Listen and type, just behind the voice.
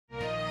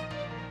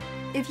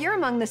If you're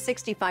among the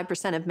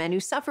 65% of men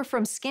who suffer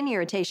from skin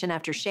irritation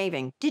after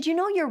shaving, did you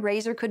know your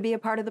razor could be a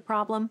part of the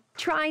problem?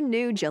 Try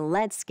new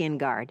Gillette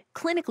SkinGuard,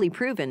 clinically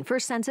proven for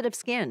sensitive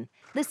skin.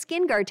 The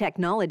SkinGuard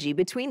technology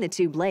between the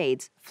two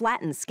blades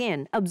flattens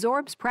skin,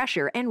 absorbs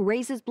pressure, and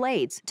raises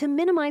blades to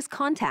minimize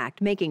contact,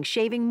 making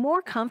shaving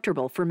more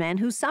comfortable for men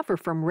who suffer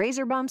from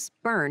razor bumps,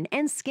 burn,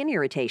 and skin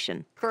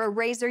irritation. For a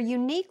razor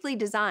uniquely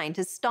designed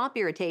to stop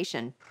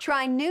irritation,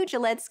 try new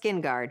Gillette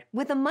SkinGuard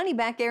with a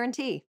money-back guarantee.